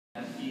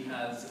He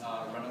has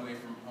run away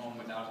from home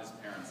without his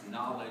parents'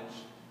 knowledge,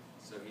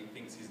 so he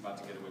thinks he's about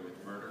to get away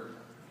with murder,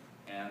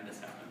 and this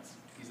happens.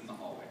 He's in the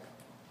hallway.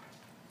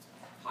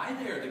 "Hi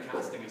there," the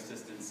casting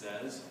assistant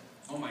says.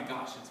 "Oh my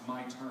gosh, it's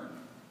my turn."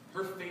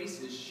 Her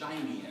face is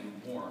shiny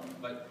and warm,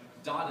 but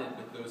dotted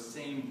with those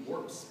same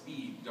warp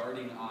speed,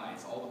 darting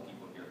eyes all the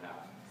people here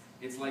have.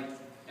 It's like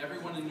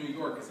everyone in New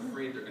York is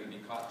afraid they're going to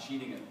be caught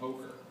cheating at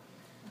poker.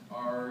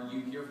 "Are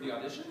you here for the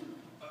audition?"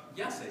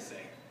 "Yes," I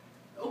say.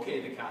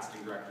 "Okay," the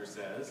casting director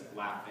says,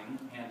 laughing,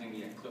 handing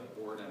me a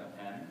clipboard and a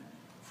pen.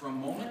 For a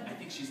moment, I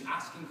think she's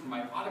asking for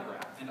my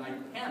autograph, and I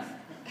panic,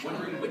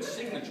 wondering which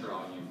signature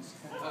I'll use.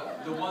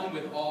 The one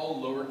with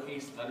all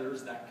lowercase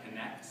letters that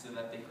connect so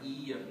that the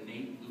E of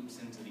Nate loops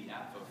into the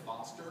F of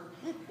Foster,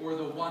 or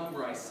the one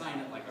where I sign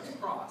it like a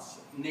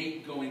cross,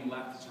 Nate going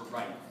left to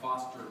right,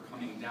 Foster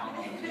coming down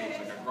on the page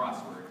like a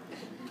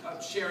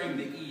crossword. Sharing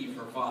the E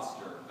for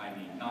Foster, I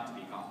mean, not to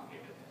be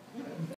complicated.